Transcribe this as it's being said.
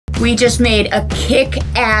We just made a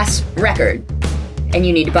kick-ass record, and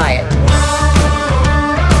you need to buy it.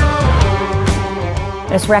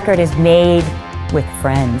 This record is made with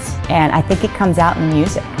friends, and I think it comes out in the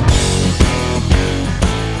music.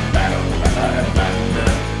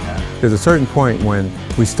 There's a certain point when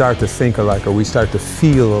we start to think alike or we start to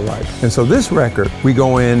feel alike. And so this record, we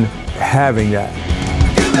go in having that.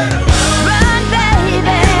 Run, baby.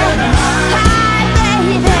 Hi,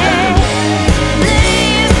 baby.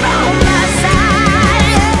 Leave from my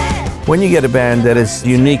side. When you get a band that is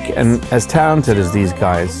unique and as talented as these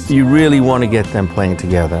guys, you really want to get them playing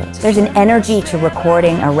together. There's an energy to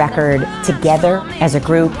recording a record together as a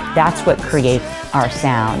group. That's what creates our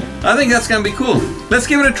sound. I think that's gonna be cool. Let's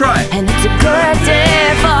give it a try. And it's a good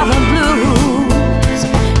day for the blues.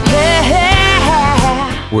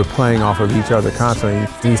 Yeah. We're playing off of each other constantly.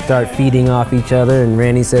 We start feeding off each other, and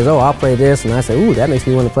Randy says, oh, I'll play this, and I say, ooh, that makes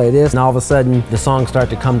me want to play this. And all of a sudden, the songs start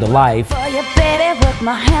to come to life. For you, baby, work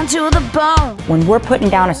my hand to the bone. When we're putting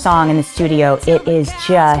down a song in the studio, it is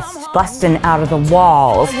just busting out of the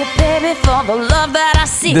walls. For you, baby, for the love that I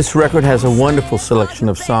see. This record has a wonderful selection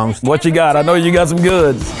of songs. What you got? I know you got some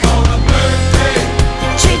goods.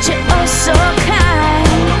 Treat you oh so kind.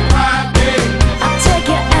 I'll take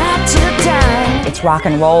you out to dine. It's rock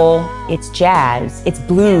and roll, it's jazz, it's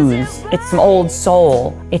blues, it's some old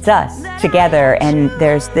soul. It's us together, and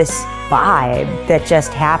there's this vibe that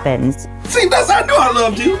just happens. See, that's how I knew I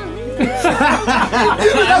loved you.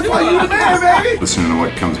 That's why you the man, baby. Listening to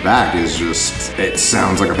what comes back is just, it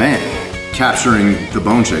sounds like a band. Capturing the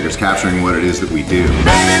Boneshakers, capturing what it is that we do.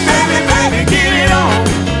 Baby, baby, baby, get it on.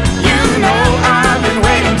 You know I've been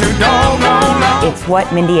waiting too long. It's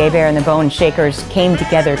what Mindi Abair and the Boneshakers came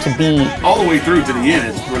together to be. All the way through to the end,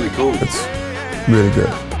 it's really cool. It's really good.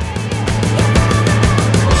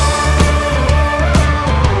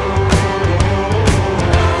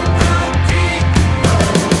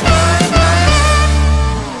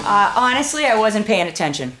 Honestly, I wasn't paying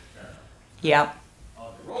attention. Yep.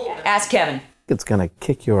 Ask Kevin. It's gonna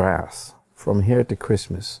kick your ass from here to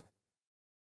Christmas.